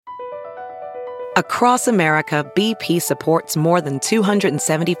Across America, BP supports more than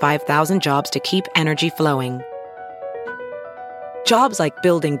 275,000 jobs to keep energy flowing. Jobs like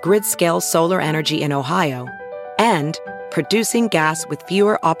building grid-scale solar energy in Ohio and producing gas with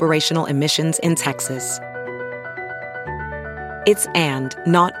fewer operational emissions in Texas. It's and,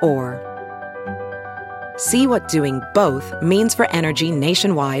 not or. See what doing both means for energy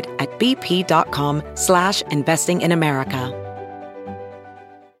nationwide at bp.com/investing in America.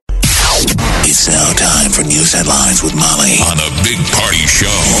 It's now time for news headlines with Molly on the Big Party Show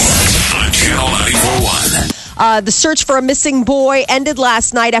on Channel 94.1. The search for a missing boy ended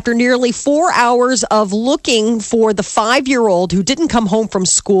last night after nearly 4 hours of looking for the 5-year-old who didn't come home from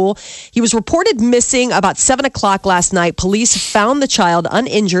school. He was reported missing about 7 o'clock last night. Police found the child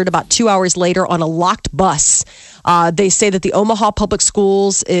uninjured about 2 hours later on a locked bus. They say that the Omaha Public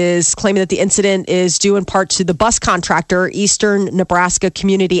Schools is claiming that the incident is due in part to the bus contractor, Eastern Nebraska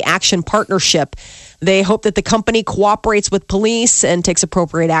Community Action Partnership. They hope that the company cooperates with police and takes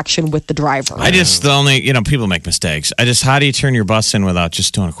appropriate action with the driver. People make mistakes. How do you turn your bus in without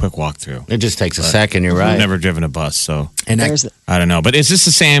just doing a quick walkthrough? It just takes a second, you're right. I've never driven a bus, so. And I don't know. But is this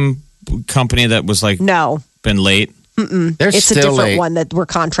the same company that was No. Been late? It's a different one that we're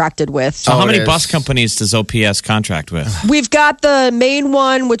contracted with. So how many bus companies does OPS contract with? We've got the main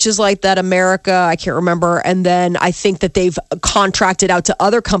one, which is like that America, I can't remember. And then I think that they've contracted out to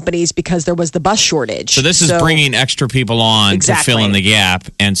other companies because there was the bus shortage. So this is bringing extra people on to fill in the gap.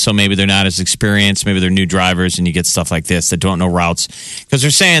 And so maybe they're not as experienced. Maybe they're new drivers and you get stuff like this that don't know routes. Because they're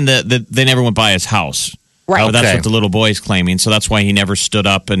saying that they never went by his house. Right. That's what the little boy's claiming. So that's why he never stood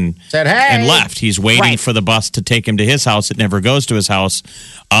up and said, "Hey," and left. He's waiting for the bus to take him to his house. It never goes to his house.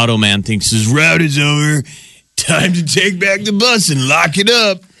 Automan thinks his route is over. Time to take back the bus and lock it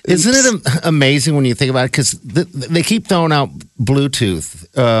up. Isn't it amazing when you think about it? Because they keep throwing out Bluetooth,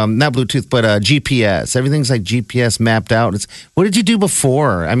 not Bluetooth, but GPS. Everything's like GPS mapped out. What did you do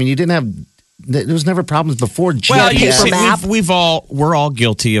before? I mean, you didn't have. There was never problems before GPS. Well, we're all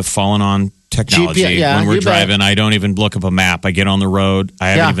guilty of falling on technology when we're driving. I don't even look up a map. I get on the road.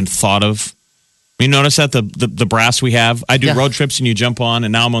 I haven't even thought of. You notice that the brass we have. I do road trips and you jump on,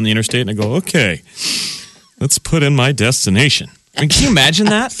 and now I'm on the interstate and I go, okay, let's put in my destination. I mean, can you imagine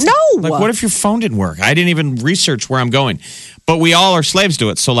that? No. Like, what if your phone didn't work? I didn't even research where I'm going. But we all are slaves to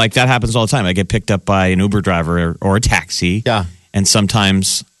it. So, that happens all the time. I get picked up by an Uber driver or a taxi. Yeah. And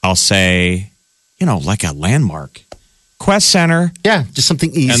sometimes I'll say, like a landmark. Quest Center. Yeah, just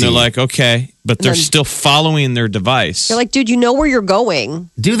something easy. And they're like, okay, but they're still following their device. You're like, dude, you know where you're going.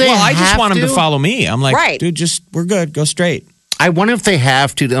 Do they I just want them to follow me. I'm like, dude, we're good. Go straight. I wonder if they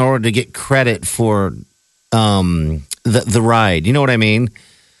have to in order to get credit for the ride. You know what I mean?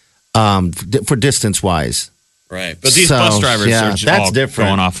 For distance-wise. Right. But these bus drivers are just all different.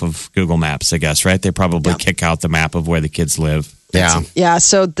 going off of Google Maps, I guess, right? They probably kick out the map of where the kids live. Yeah.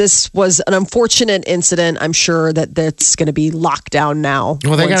 So this was an unfortunate incident. I'm sure that's going to be locked down now.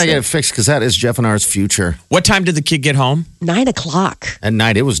 Well, they got to get it fixed because that is Jeff and ours future. What time did the kid get home? 9 o'clock. At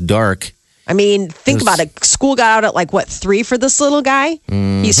night. It was dark. I mean, think about it. School got out at 3 for this little guy?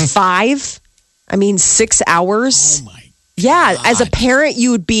 Mm-hmm. He's 5. I mean, 6 hours. Oh, my Yeah, God. as a parent,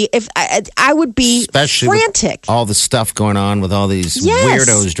 you would be. If I would be especially frantic. With all the stuff going on with all these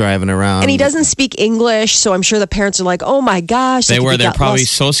weirdos driving around, and he doesn't speak English, so I'm sure the parents are like, "Oh my gosh!" They're probably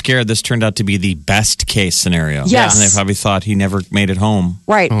so scared. This turned out to be the best case scenario. Yes, and they probably thought he never made it home.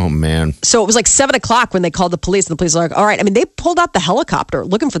 Right. Oh man. So it was 7 o'clock when they called the police, and the police were like, "All right." I mean, they pulled out the helicopter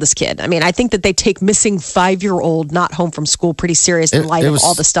looking for this kid. I mean, I think that they take missing 5-year-old not home from school pretty serious in light of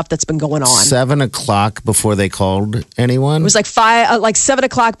all the stuff that's been going on. 7 o'clock before they called anyone. It was 7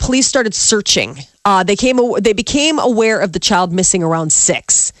 o'clock. Police started searching. They became aware of the child missing around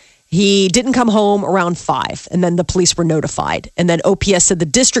 6. He didn't come home around 5, and then the police were notified. And then OPS said the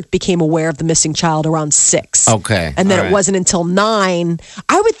district became aware of the missing child around 6. Okay. And then it wasn't until 9.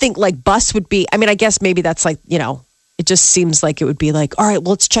 I would think bus would be, I mean, I guess maybe that's it just seems like it would be all right,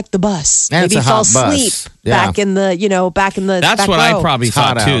 well, let's check the bus. And maybe it's a he fell hot bus. asleep back in the. That's back what row. I probably It's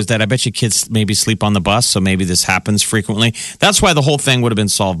thought hot too. out. Is that I bet you kids maybe sleep on the bus, so maybe this happens frequently. That's why the whole thing would have been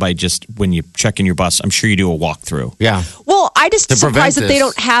solved by just when you check in your bus. I'm sure you do a walkthrough. Yeah. Well, I just To surprised that prevent they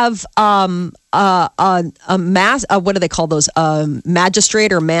this. don't have a mass. What do they call those?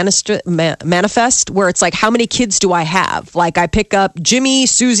 Magistrate or manifest, where it's how many kids do I have? I pick up Jimmy,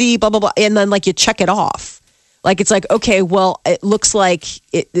 Susie, blah blah blah, and then you check it off. It's okay, well, it looks like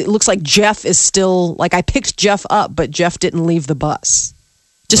Jeff is still I picked Jeff up, but Jeff didn't leave the bus.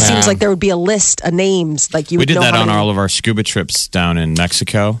 Just seems like there would be a list of names you. We would did know that how on many. all of our scuba trips down in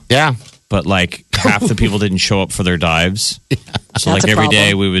Mexico. Yeah. But half the people didn't show up for their dives. So That's a every day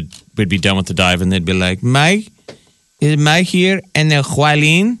problem. we would we'd be done with the dive, and they'd be like, Mike, is Mike here? And then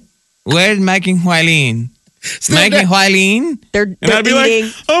Hualin? Where's Mike and Hualin? Mike and Hualin? They're I'd be eating.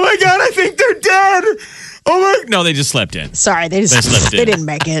 like, oh my God, I think they're dead. Oh my. No, they just slept in. Sorry, they slept in. They didn't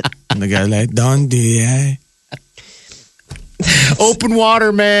make it. And the guy's like, don't do that. Open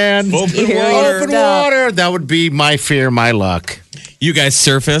water, man. Open water. Open water. That would be my fear, my luck. You guys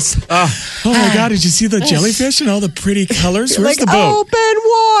surface. Oh my God, did you see the jellyfish and all the pretty colors? Where's the boat? Open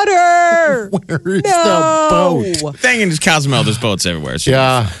water. Where's the boat? Dang, in Cozumel, there's boats everywhere. So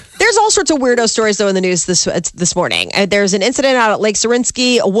Yeah. There's all sorts of weirdo stories, though, in the news this morning. There's an incident out at Lake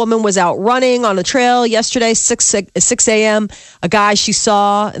Zorinsky. A woman was out running on the trail yesterday, 6 a.m. A guy she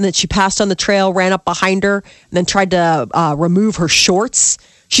saw and that she passed on the trail ran up behind her and then tried to remove her shorts.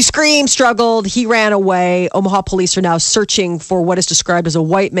 She screamed, struggled. He ran away. Omaha police are now searching for what is described as a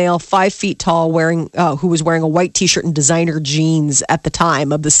white male, 5 feet tall, who was wearing a white T-shirt and designer jeans at the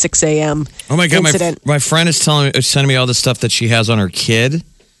time of the 6 a.m. Oh my God, incident. my friend is sending me all the stuff that she has on her kid.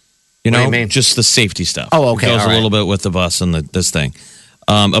 You know, What do you mean? just the safety stuff. Oh, okay, It goes all a right. little bit with the bus and this thing.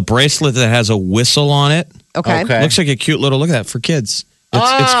 A bracelet that has a whistle on it. Okay. Okay. Looks like a cute little, look at that, for kids.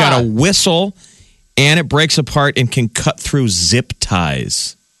 It's got a whistle, and it breaks apart and can cut through zip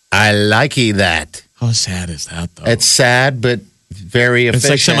ties. I like that. How sad is that, though? It's sad, but very efficient. It's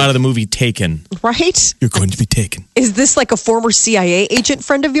like something out of the movie Taken. Right? You're going to be taken. Is this like a former CIA agent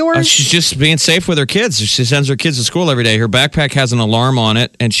friend of yours? She's just being safe with her kids. She sends her kids to school every day. Her backpack has an alarm on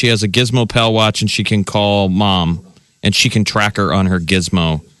it, and she has a Gizmo Pal watch, and she can call mom, and she can track her on her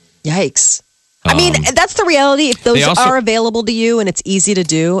Gizmo. Yikes. I mean, that's the reality. If those are available to you and it's easy to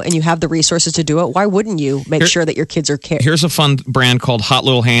do and you have the resources to do it, why wouldn't you make sure that your kids are cared? Here's a fun brand called Hot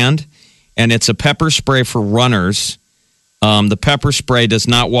Little Hand, and it's a pepper spray for runners. The pepper spray does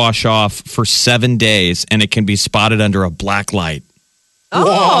not wash off for 7 days, and it can be spotted under a black light.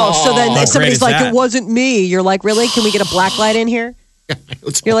 Oh, so then How if somebody's great is like, that? it wasn't me, you're like, really? Can we get a black light in here?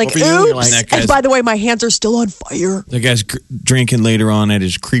 You're like, oops. That guy's- And by the way, my hands are still on fire. The guy's drinking later on at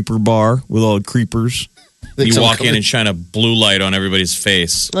his creeper bar with all the creepers. You walk in and shine a blue light on everybody's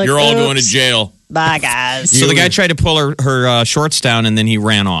face. Like, You're all going to oops. jail. Bye, guys. So the guy tried to pull her shorts down, and then he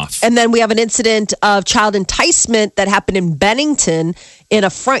ran off. And then we have an incident of child enticement that happened in Bennington in a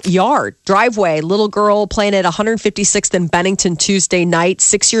front yard driveway. Little girl playing at 156th and Bennington Tuesday night,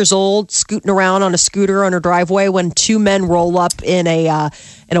 6 years old, scooting around on a scooter on her driveway when two men roll up in a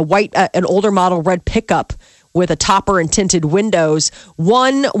white, an older model red pickup with a topper and tinted windows.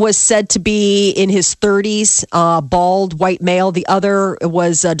 One was said to be in his 30s, bald white male. The other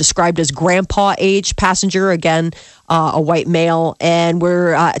was described as grandpa age passenger, again, a white male. And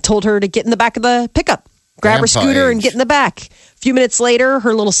we're told her to get in the back of the pickup, grab her Grandpa scooter age. and get in the back. A few minutes later,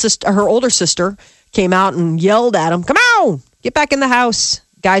 her older sister came out and yelled at him, "Come on, get back in the house."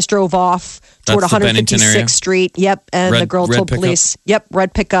 Guys drove off toward That's the Bennington area? 156th Street. Yep. And the girl red told pickup? police, yep,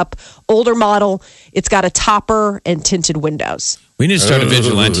 red pickup, older model. It's got a topper and tinted windows. We need to start a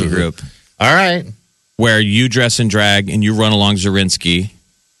vigilante group All right. where you dress in drag and you run along Zorinsky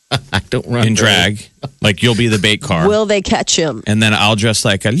I don't run in very- drag. Like you'll be the bait car. Will they catch him? And then I'll dress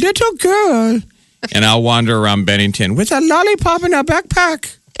like a little girl. And I'll wander around Bennington with a lollipop in a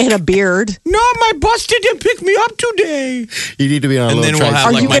backpack. In a beard. No, my bus didn't pick me up today. You need to be on a And little then we'll tricycle. have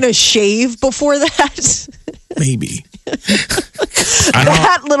Are like you my- going to shave before that? Maybe. I don't know.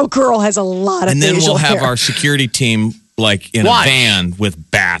 That little girl has a lot of And then facial we'll have hair. our security team like in Watch. a van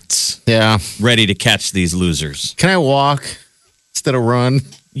with bats Yeah. ready to catch these losers. Can I walk instead of run?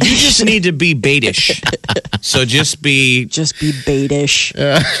 You just need to be baitish. So just be, Just be baitish.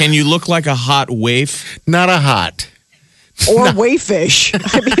 can you look like a hot waif? Not a hot. Or wayfish.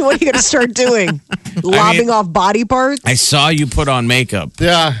 I mean, what are you going to start doing? Lobbing off body parts? I saw you put on makeup.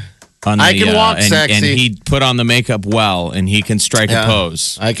 Yeah. On the, I can walk and, sexy. And he put on the makeup well, and he can strike Yeah. a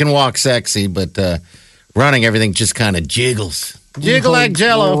pose. I can walk sexy, but running, everything just kind of jiggles. Jiggle like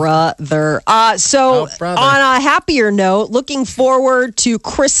jello. Brother. Oh, brother. On a happier note, looking forward to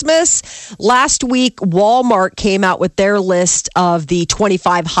Christmas. Last week, Walmart came out with their list of the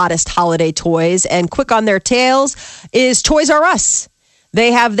 25 hottest holiday toys. And quick on their tails is Toys R Us.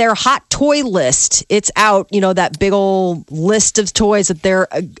 They have their hot toy list. It's out, that big old list of toys that they're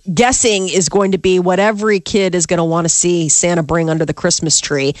guessing is going to be what every kid is going to want to see Santa bring under the Christmas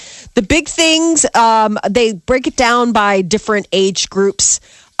tree. The big things, they break it down by different age groups.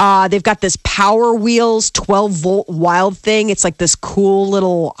 They've got this Power Wheels 12-volt wild thing. It's like this cool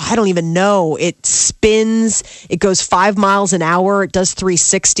little, I don't even know. It spins. It goes 5 miles an hour. It does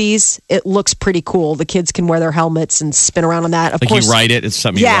 360s. It looks pretty cool. The kids can wear their helmets and spin around on that. Of course, you ride it? It's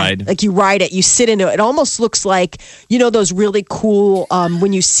something you ride? Like you ride it. You sit into it. It almost looks like, those really cool,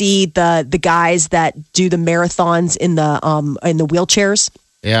 when you see the guys that do the marathons in the wheelchairs.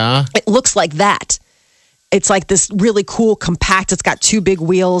 Yeah. It looks like that. It's like this really cool, compact. It's got 2 big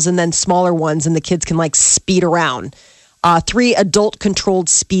wheels and then smaller ones, and the kids can like speed around. 3 adult-controlled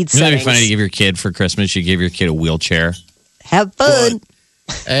speed settings. That'd be funny to give your kid for Christmas. You give your kid a wheelchair. Have fun.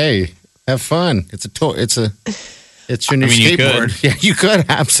 Hey, have fun. It's a toy. It's your new skateboard. Yeah, you could,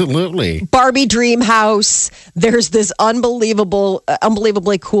 absolutely. Barbie Dream House. There's this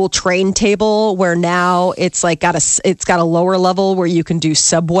unbelievably cool train table where now it's like it's got a lower level where you can do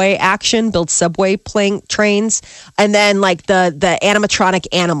subway action, build subway trains, and then like the animatronic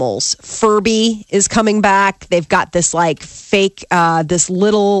animals. Furby is coming back. They've got this like fake, this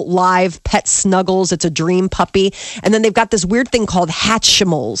little live pet Snuggles. It's a dream puppy, and then they've got this weird thing called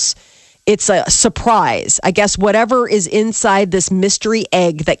Hatchimals. It's a surprise. I guess whatever is inside this mystery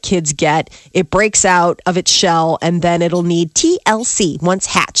egg that kids get, it breaks out of its shell, and then it'll need TLC. Once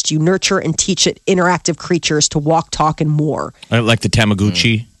hatched, you nurture and teach it interactive creatures to walk, talk, and more. Like the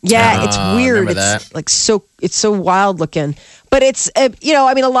Tamagotchi? Yeah, it's weird. It's like it's so wild looking. But it's, a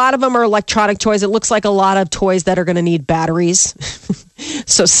lot of them are electronic toys. It looks like a lot of toys that are going to need batteries.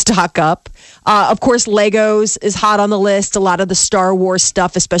 So stock up. Of course, Legos is hot on the list. A lot of the Star Wars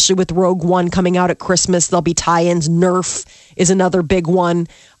stuff, especially with Rogue One coming out at Christmas. There'll be tie-ins. Nerf is another big one.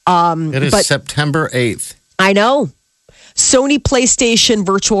 It is September 8th. I know. Sony PlayStation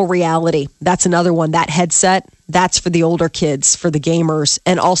Virtual Reality. That's another one. That headset, that's for the older kids, for the gamers.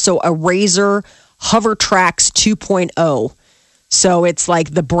 And also a Razer HoverTrax 2.0. So it's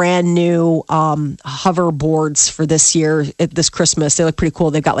like the brand new hoverboards for this year, this Christmas. They look pretty cool.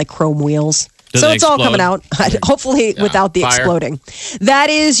 They've got like chrome wheels. So it's all coming out, hopefully without the exploding. That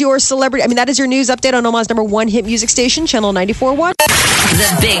is your that is your news update on Omaha's #1 hit music station, Channel 94.1.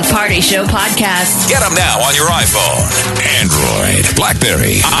 The Big Party Show podcast. Get them now on your iPhone, Android,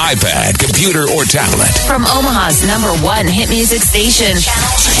 BlackBerry, iPad, computer, or tablet. From Omaha's #1 hit music station,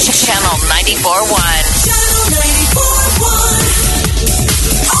 Channel 94.1. Channel 94.1.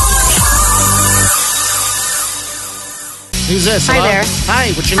 Who's this? Hi there.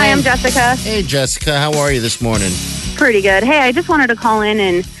 Hi, what's your name? Hi, I'm Jessica. Hey, Jessica. How are you this morning? Pretty good. Hey, I just wanted to call in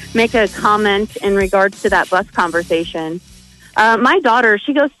and make a comment in regards to that bus conversation. My daughter,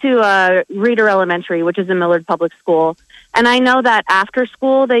 she goes to Reeder Elementary, which is a Millard Public School. And I know that after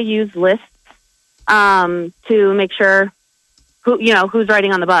school, they use lists to make sure who's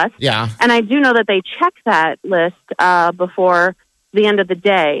riding on the bus. Yeah. And I do know that they check that list before the end of the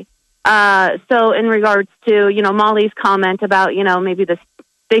day. So in regards to, Molly's comment about, maybe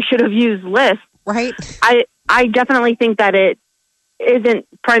they should have used lists. Right. I definitely think that it isn't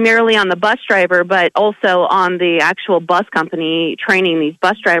primarily on the bus driver, but also on the actual bus company training these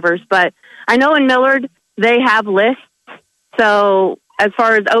bus drivers. But I know in Millard, they have lists. So as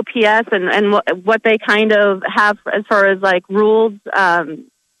far as OPS and what they kind of have as far as like rules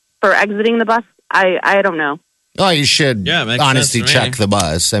for exiting the bus, I don't know. Oh, you should honestly check the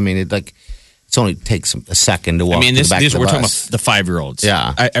bus. I mean, it only takes a second to walk to the back of the we're bus. talking about the 5-year-olds.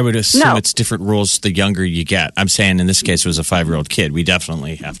 Yeah. I would assume it's different rules the younger you get. I'm saying in this case it was a 5-year-old kid. We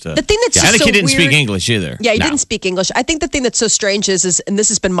definitely have to. The thing that's and the so kid didn't weird, speak English either. Yeah, he didn't speak English. I think the thing that's so strange is, and this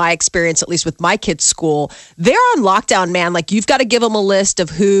has been my experience, at least with my kids' school, they're on lockdown, man. Like, you've got to give them a list of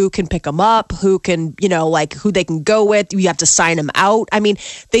who can pick them up, who can, who they can go with. You have to sign them out. I mean,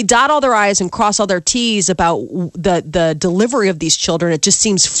 they dot all their I's and cross all their T's about the delivery of these children. It just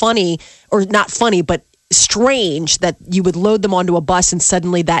seems funny, or not funny, but strange that you would load them onto a bus and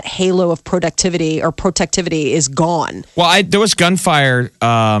suddenly that halo of protectivity is gone. Well, there was gunfire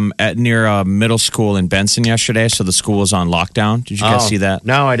near a middle school in Benson yesterday, so the school was on lockdown. Did you guys see that?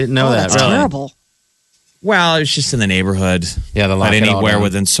 No, I didn't know that. That's terrible. Well, it was just in the neighborhood. Yeah, but anywhere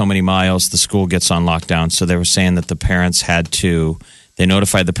within so many miles, the school gets on lockdown. So they were saying that the parents they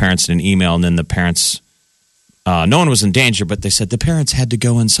notified the parents in an email, and then the parents, no one was in danger, but they said the parents had to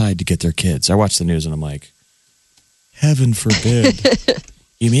go inside to get their kids. I watched the news and I'm like, heaven forbid.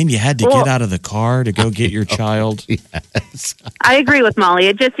 You mean you had to get out of the car to go get your child? Yes. I agree with Molly.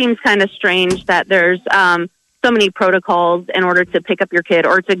 It just seems kind of strange that there's so many protocols in order to pick up your kid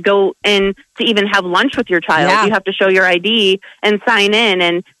or to go in to even have lunch with your child. Yeah. You have to show your ID and sign in,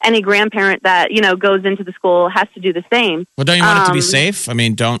 and any grandparent that, goes into the school has to do the same. Well, don't you want it to be safe? I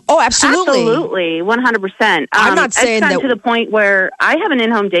mean, don't. Oh, absolutely. Absolutely, 100%. I'm not saying it's gotten that to the point where I have an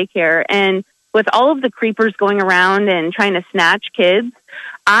in-home daycare, and with all of the creepers going around and trying to snatch kids,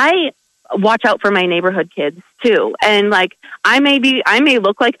 I watch out for my neighborhood kids too. And like, I may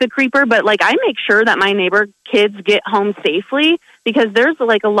look like the creeper, but like, I make sure that my neighbor kids get home safely, because there's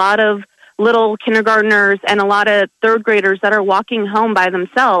like a lot of little kindergartners and a lot of third graders that are walking home by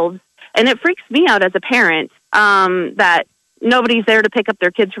themselves. And it freaks me out as a parent, that nobody's there to pick up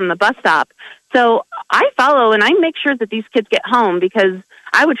their kids from the bus stop. So I follow and I make sure that these kids get home, because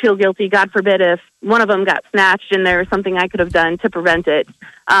I would feel guilty, God forbid, if one of them got snatched and there was something I could have done to prevent it.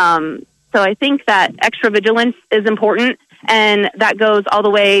 So I think that extra vigilance is important, and that goes all the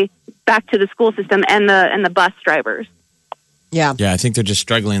way back to the school system and the bus drivers. Yeah. Yeah, I think they're just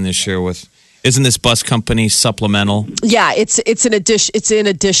struggling this year with. Isn't this bus company supplemental? Yeah, it's in addition. It's in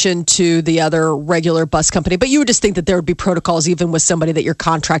addition to the other regular bus company. But you would just think that there would be protocols, even with somebody that you're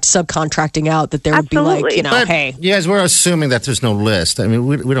subcontracting out, that there would be like, Absolutely. hey. You guys, we're assuming that there's no list. I mean,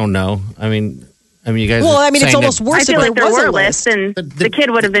 we don't know. I mean, you guys. Well, are I mean, it's saying almost that worse I if feel like there there was were a lists, list. and the kid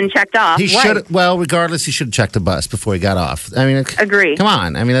would have been checked off. He should. Well, regardless, he should have checked the bus before he got off. I mean, Agree. Come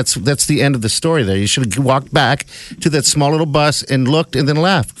on. I mean, that's the end of the story. There, you should have walked back to that small little bus and looked, and then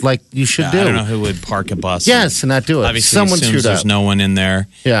left, like you should do. I don't know who would park a bus. Yes, and not do it. Obviously, Someone assumes screwed there's up. no one in there.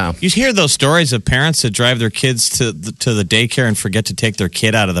 Yeah. You hear those stories of parents that drive their kids to the daycare and forget to take their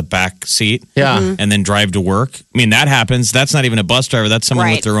kid out of the back seat. Yeah. And then drive to work. I mean, that happens. That's not even a bus driver. That's someone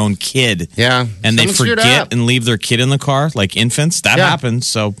Right. with their own kid. Yeah. And they Someone screwed forget up. and leave their kid in the car, like infants. That Yeah. happens.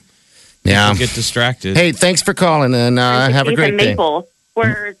 So Yeah. people get distracted. Hey, thanks for calling, and have a Case great in day. Maple,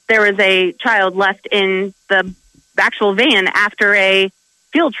 where there was a child left in the actual van after a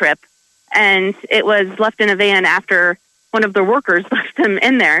field trip, and it was left in a van after one of the workers left them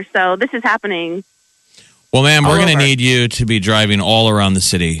in there. So this is happening. Well, ma'am, we're all going to over. need you to be driving all around the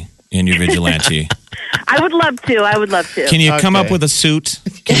city in your vigilante. I would love to. Can you come Okay. up with a suit?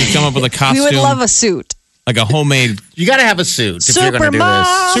 Can you come up with a We costume? would love a suit. like a homemade You got to have a suit if you're going to do Supermom.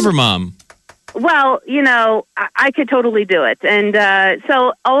 this. super mom. Well, I could totally do it. And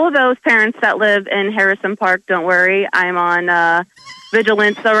so all of those parents that live in Harrison Park, don't worry. I'm on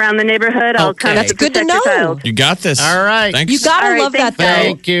vigilance around the neighborhood. I'll Okay. come That's to good to protect your know. child. You got this. All right. Thanks. You gotta All right, love that thanks, though. guys.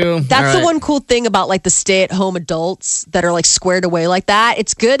 Thank you. That's All the right. one cool thing about like the stay-at-home adults that are like squared away like that.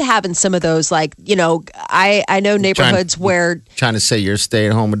 It's good having some of those, like, I know neighborhoods where Trying to say you're a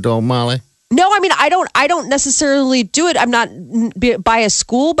stay-at-home adult, Molly? no, I mean, I don't necessarily do it. I'm not by a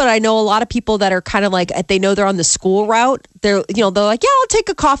school, but I know a lot of people that are kind of like, they know they're on the school route. They're like, yeah, I'll take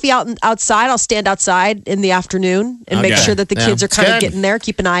a coffee outside. I'll stand outside in the afternoon and make Okay. sure that the Yeah, kids are it's kind of good. getting there,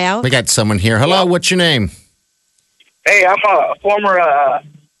 keep an eye out. We got someone here. Hello, what's your name? Hey, I'm a former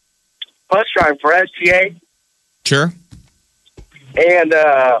bus driver for SGA, Sure. and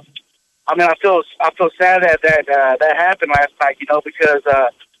I feel sad that happened last night. Because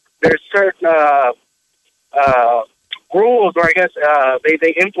there's certain rules, or I guess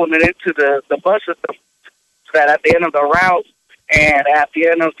they implement into the bus system, so that at the end of the route and at the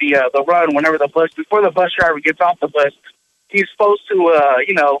end of the run, before the bus driver gets off the bus, he's supposed to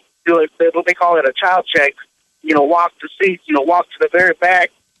do what they call it a child check. Walk the seats, walk to the very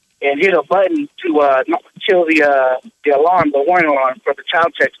back and hit a button to not kill the alarm, the warning alarm for the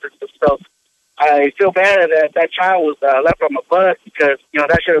child check system. So I feel bad that child was left on the bus, because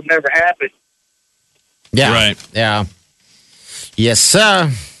that should have never happened. Yeah. Right. Yeah. Yes,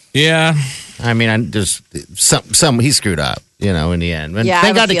 sir. Yeah. I mean, there's some he screwed up, in the end. And Yeah, I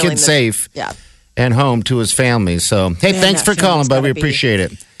thank have God a the feeling kid's that- safe Yeah, and home to his family. So, hey, Man, thanks that for calling, feeling's bud. We gotta be- appreciate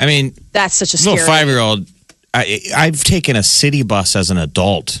it. I mean, that's such a little scary. 5-year-old. I've taken a city bus as an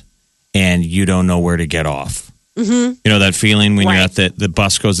adult, and you don't know where to get off. Mm-hmm. You know that feeling when you're at the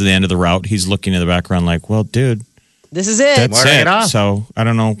bus goes to the end of the route. He's looking in the background like, well, dude, This is it. that's Where do I it. get off? So I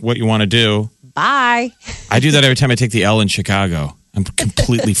don't know what you want to do. Bye. I do that every time I take the L in Chicago. I'm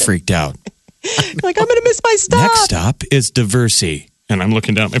completely freaked out. Like, I'm gonna miss my stop. Next stop is Diversey. And I'm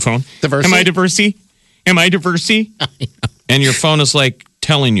looking down at my phone. Diversey? Am I Diversey? Am I Diversey? And your phone is like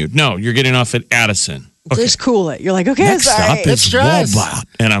telling you, no, you're getting off at Addison. Okay. Just cool it. You're like, okay, Next sorry. stop is stress. Walmart.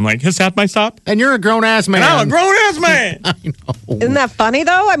 And I'm like, is that my stop? And you're a grown ass man. And I'm a grown ass man. Isn't that funny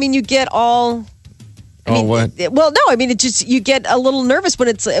though? I mean, you get all. what? Well, no, I mean, you get a little nervous when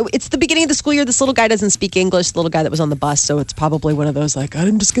it's the beginning of the school year. This little guy doesn't speak English, the little guy that was on the bus. So it's probably one of those like,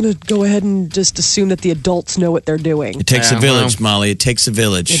 I'm just going to go ahead and just assume that the adults know what they're doing. It takes Yeah, a village, well. Molly. It takes a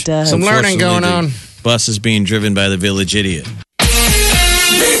village. It does. Some learning going Unfortunately, on. bus is being driven by the village idiot.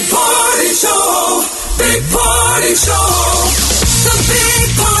 Big Party Show. Big Party Show. The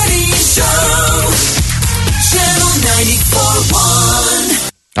Big Party Show. Channel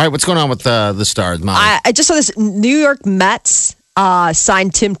 94.1. All right, what's going on with the Stars, Mom? I just saw this. New York Mets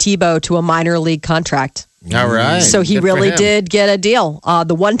signed Tim Tebow to a minor league contract. All right. So he really did get a deal.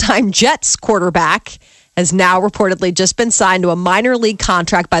 The one-time Jets quarterback has now reportedly just been signed to a minor league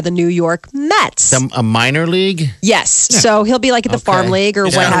contract by the New York Mets. A minor league? Yes. Yeah. So he'll be like in the farm league or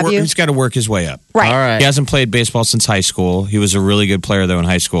what have you. He's got to work his way up. Right. All right. He hasn't played baseball since high school. He was a really good player, though, in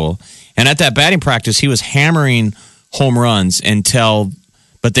high school. And at that batting practice, he was hammering home runs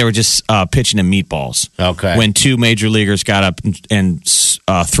but they were just pitching him meatballs. Okay. When two major leaguers got up and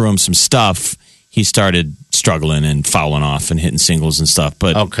threw him some stuff, he started struggling and fouling off and hitting singles and stuff.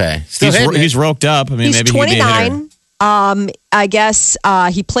 But he's roped up. I mean, he's maybe 29. I guess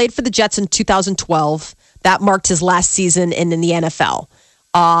he played for the Jets in 2012. That marked his last season in the NFL.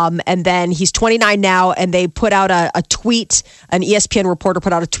 And then he's 29 now, and they put out a tweet. An ESPN reporter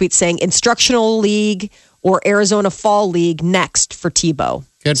put out a tweet saying Instructional League or Arizona Fall League next for Tebow.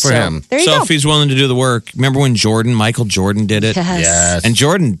 Good for him. There you go. So if he's willing to do the work, remember when Michael Jordan did it? Yes. And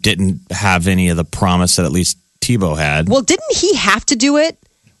Jordan didn't have any of the promise that at least Tebow had. Well, didn't he have to do it?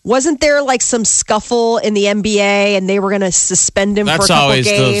 Wasn't there like some scuffle in the NBA and they were going to suspend him for a couple games?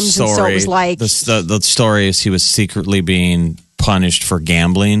 The story. And so it was like the story is he was secretly being punished for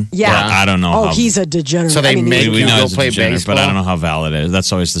gambling. Yeah. But I don't know. Oh, he's a degenerate. So they made him go play baseball? But I don't know how valid it is.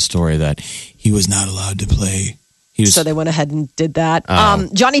 That's always the story that he was not allowed to play. So they went ahead and did that.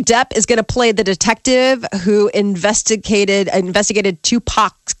 Johnny Depp is going to play the detective who investigated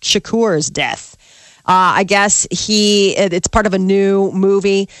Tupac Shakur's death. I guess it's part of a new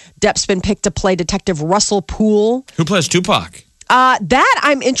movie. Depp's been picked to play Detective Russell Poole. Who plays Tupac? That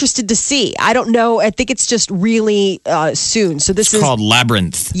I'm interested to see. I don't know. I think it's just really soon. So this is called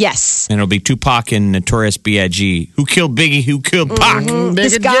Labyrinth. Yes. And it'll be Tupac and Notorious B.I.G. Who killed Biggie? Who killed Pac?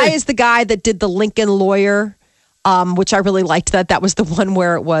 This guy is the guy that did the Lincoln Lawyer. Which I really liked that was the one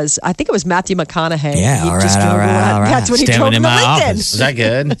where I think it was Matthew McConaughey. Yeah, all right. That's when he drove him to Lincoln. Was that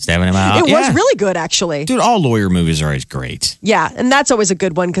good? Stabbing him out. It was really good, actually. Dude, all lawyer movies are always great. Yeah, and that's always a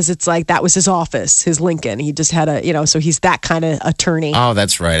good one because it's like that was his office, his Lincoln. He just had so he's that kind of attorney. Oh,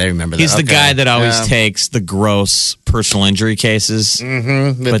 that's right. I remember that. He's the guy that always takes the gross personal injury cases,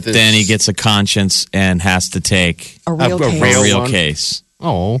 but then he gets a conscience and has to take a real case.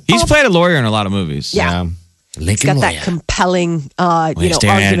 Oh. He's played a lawyer in a lot of movies. Yeah. He's got that compelling, staring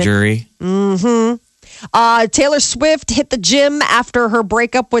at a jury. Mm-hmm. Taylor Swift hit the gym after her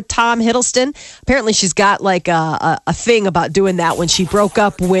breakup with Tom Hiddleston. Apparently, she's got like a thing about doing that. When she broke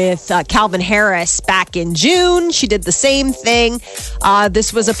up with Calvin Harris back in June, she did the same thing.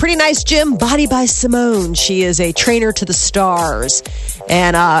 This was a pretty nice gym, Body by Simone. She is a trainer to the stars.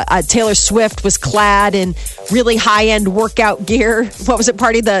 And Taylor Swift was clad in really high-end workout gear. What was it,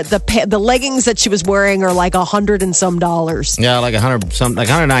 Party? The leggings that she was wearing are like $100 and some. Yeah, like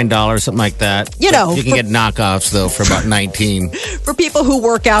 $109, something like that. You know, you can get knockoffs though for about 19. For people who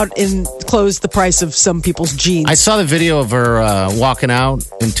work out in clothes the price of some people's jeans. I saw the video of her walking out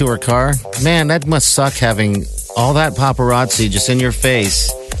into her car. Man, that must suck having all that paparazzi just in your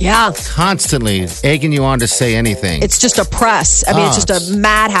face. Yeah. Constantly egging you on to say anything. It's just a press. I mean, it's just a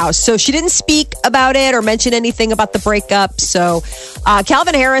madhouse. So she didn't speak about it or mention anything about the breakup. So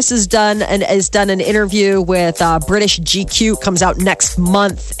Calvin Harris has done an interview with British GQ. Comes out next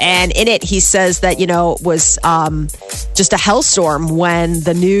month. And in it, he says that, it was just a hellstorm when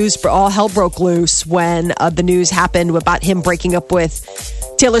the news, all hell broke loose when the news happened about him breaking up with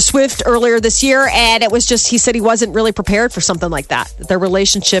Taylor Swift earlier this year. And it was just, he said he wasn't really prepared for something like that. Their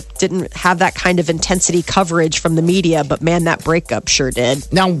relationship didn't have that kind of intensity coverage from the media, but man, that breakup sure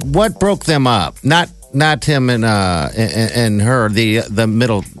did. Now, what broke them up? Not him and her, the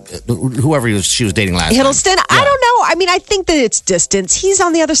middle, whoever she was dating last Hiddleston? time. I don't know. I mean, I think that it's distance. He's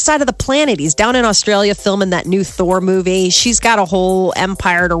on the other side of the planet. He's down in Australia filming that new Thor movie. She's got a whole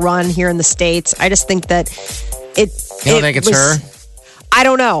empire to run here in the States. I just think that You don't think it's her? I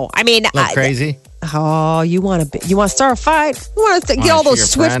don't know. I mean, crazy. Oh, you want to start a fight? You want to get all those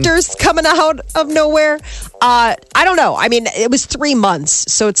Swifters coming out of nowhere? I don't know. I mean, it was 3 months,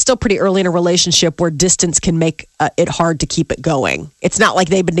 so it's still pretty early in a relationship where distance can make it hard to keep it going. It's not like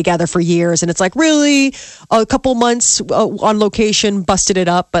they've been together for years, and it's like really a couple months on location, busted it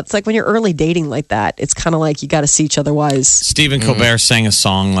up. But it's like when you're early dating like that, it's kind of like you got to see each other wise. Stephen Colbert sang a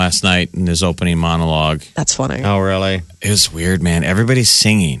song last night in his opening monologue. That's funny. Oh, really? It was weird, man. Everybody's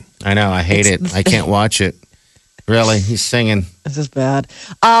singing. I know. I hate it. I can't watch it. Really? He's singing. This is bad.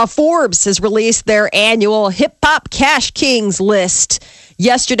 Forbes has released their annual Hip Hop Cash Kings list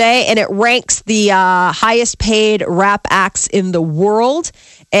yesterday, and it ranks the highest paid rap acts in the world.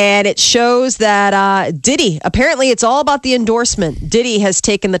 And it shows that Diddy, apparently it's all about the endorsement. Diddy has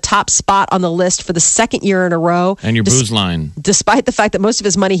taken the top spot on the list for the second year in a row. And your booze line. Despite the fact that most of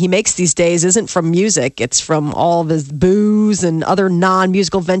his money he makes these days isn't from music. It's from all of his booze and other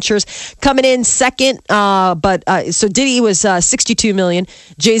non-musical ventures. Coming in second, so Diddy was $62 million.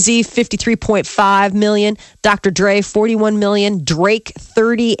 Jay-Z, $53.5 million. Dr. Dre, $41 million. Drake,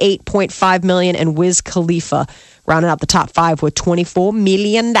 $38.5 million. And Wiz Khalifa rounding out the top five with $24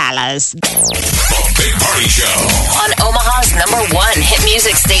 million. The Big Party Show. On Omaha's #1 hit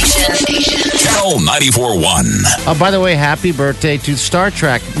music station. Channel 94.1. By the way, happy birthday to Star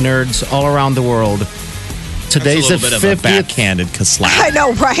Trek nerds all around the world. Today's That's a little bit of a backhanded slap. I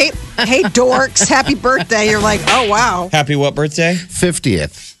know, right? Hey, dorks, happy birthday. You're like, oh, wow. Happy what birthday?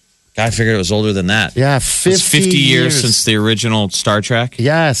 50th. I figured it was older than that. Yeah, It's 50 years since the original Star Trek.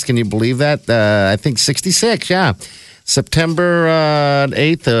 Yes, can you believe that? I think 66, yeah. September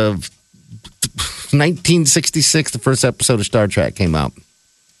 8th of 1966, the first episode of Star Trek came out.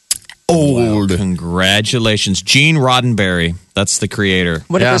 Old. Wow, congratulations. Gene Roddenberry. That's the creator.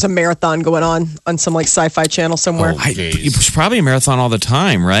 What if there's a marathon going on some like sci-fi channel somewhere? It was probably a marathon all the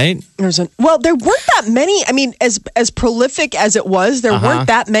time, right? There weren't that many. I mean, as prolific as it was, there weren't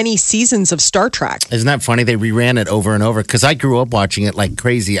that many seasons of Star Trek. Isn't that funny? They reran it over and over because I grew up watching it like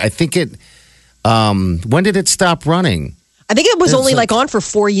crazy. I think it. When did it stop running? I think it was only like on for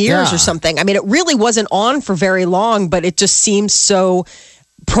 4 years or something. I mean, it really wasn't on for very long, but it just seems so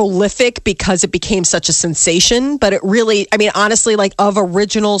prolific because it became such a sensation. But it really, I mean, honestly, like of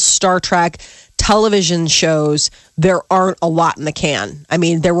original Star Trek television shows, there aren't a lot in the can. I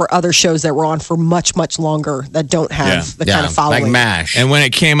mean, there were other shows that were on for much, much longer that don't have the kind of following. Like MASH. And when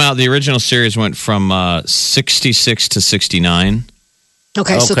it came out, the original series went from 66 to 69.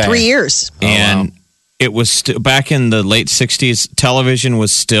 Okay, so 3 years. And it was back in the late 60s, television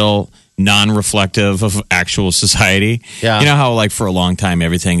was still non-reflective of actual society. Yeah. You know how like for a long time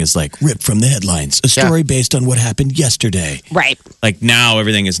everything is like ripped from the headlines, a story based on what happened yesterday. Right. Like now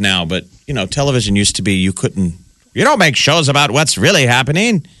everything is now, but you know, television used to be you don't make shows about what's really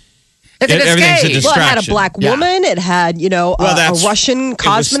happening. Everything's a distraction. Well, it had a black woman. It had, a Russian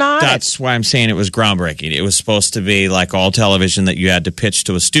cosmonaut. That's why I'm saying it was groundbreaking. It was supposed to be like all television that you had to pitch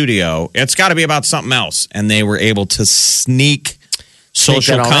to a studio. It's got to be about something else. And they were able to sneak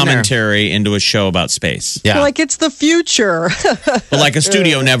social commentary into a show about space. Yeah. Like it's the future. But like a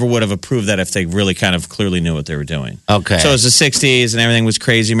studio never would have approved that if they really kind of clearly knew what they were doing. Okay. So it was the 60s and everything was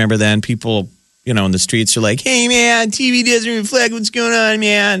crazy. Remember then? People, in the streets are like, hey, man, TV doesn't reflect what's going on,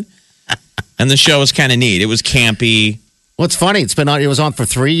 man. And the show was kind of neat. It was campy. Well, it's funny. It was on for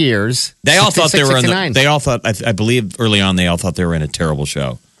 3 years. They all thought they were 69. They all thought, I believe early on, they all thought they were in a terrible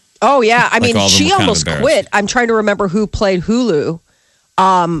show. Oh, yeah. I mean, she almost kind of quit. I'm trying to remember who played Hulu.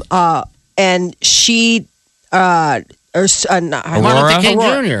 And she, Martin Luther King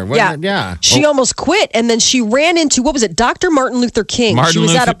Jr. Yeah. She almost quit. And then she ran into, what was it? Dr. Martin Luther King. She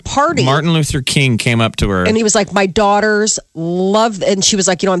was at a party. Martin Luther King came up to her. And he was like, my daughters love, and she was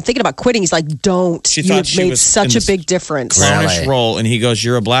like, I'm thinking about quitting. He's like, don't. You have made such a big difference. Clownish role. And he goes,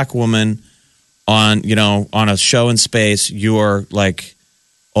 you're a black woman on a show in space. You are like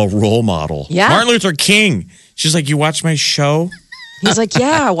a role model. Yeah. Martin Luther King. She's like, you watch my show? He's like,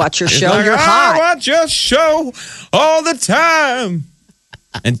 yeah, I watch your show. Like, You're hot. I watch your show all the time.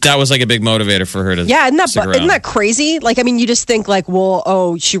 And that was like a big motivator for her to isn't that crazy? Like, I mean, you just think like,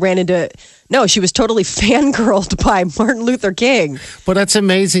 well, she ran into... No, she was totally fangirled by Martin Luther King. But that's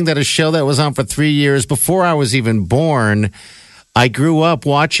amazing that a show that was on for 3 years before I was even born, I grew up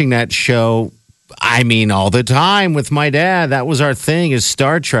watching that show, I mean, all the time with my dad. That was our thing, is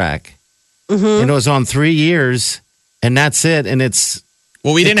Star Trek. Mm-hmm. And it was on 3 years... And that's it. And it's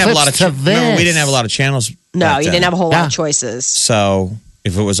we didn't have a lot of we didn't have a lot of channels. No, you didn't have a whole lot of choices. So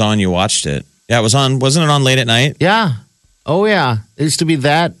if it was on, you watched it. Yeah, it was on. Wasn't it on late at night? Yeah. Oh yeah. It used to be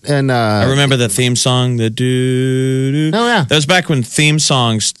that. And I remember the theme song. The doo. Oh yeah. That was back when theme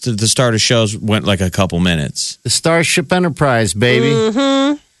songs to the start of shows went like a couple minutes. The Starship Enterprise, baby.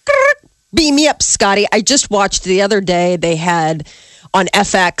 Mm-hmm. Beam me up, Scotty. I just watched the other day. They had. On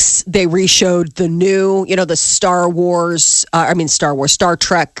FX, they reshowed the new, the Star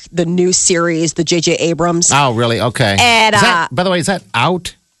Trek, the new series, the J.J. Abrams. Oh, really? Okay. And by the way, is that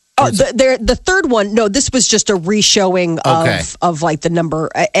out? Oh, the third one. No, this was just a reshowing of like the number.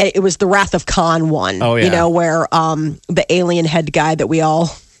 It was the Wrath of Khan one. Oh, yeah. Where the alien head guy that we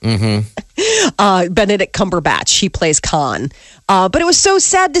all Benedict Cumberbatch. He plays Khan. But it was so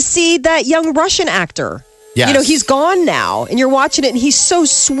sad to see that young Russian actor. Yes. You know, he's gone now, and you're watching it, and he's so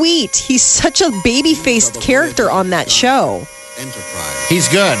sweet. He's such a baby-faced character on that show. Enterprise. He's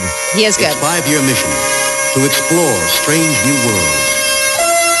good. He is good. Its 5-year mission to explore strange new worlds,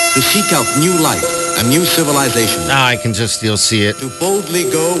 to seek out new life and new civilizations. I can just still see it. To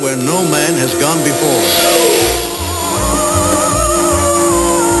boldly go where no man has gone before.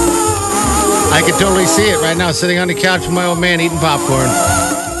 I can totally see it right now, sitting on the couch with my old man eating popcorn.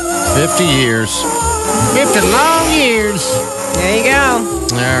 50 years. 50 long years. There you go.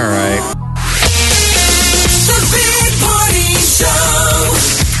 All right. The Big Party Show.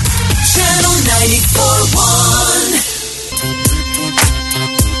 Channel 94.1.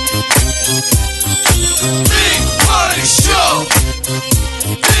 Big Party Show.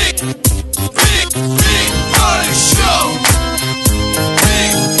 Big Party Show.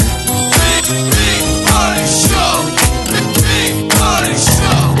 Big Party Show. Big Party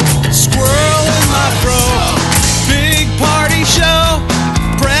Show. Squirrel in my fro. Big Party Show.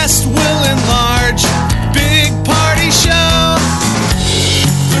 Breast will enlarge. Big Party Show.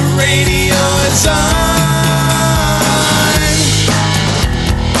 The radio is on.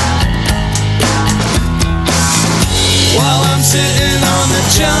 While I'm sitting on the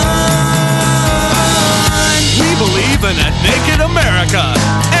john. We believe in a naked America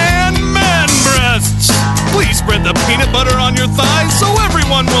and man breasts. Please spread the peanut butter on your thighs so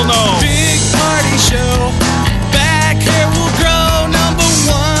everyone will know. Big Party Show. Back hair will grow. Number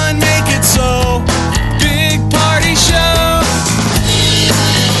one, make it so. Big Party Show.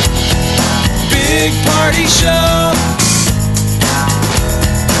 Big Party Show.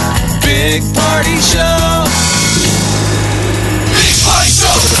 Big Party Show. Big Party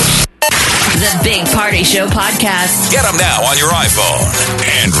Show. The Big Party Show podcast. Get them now on your iPhone,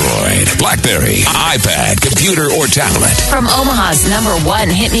 Android, BlackBerry, iPad, computer, or tablet. From Omaha's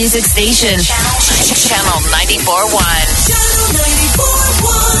 #1 hit music station, Channel 94.1.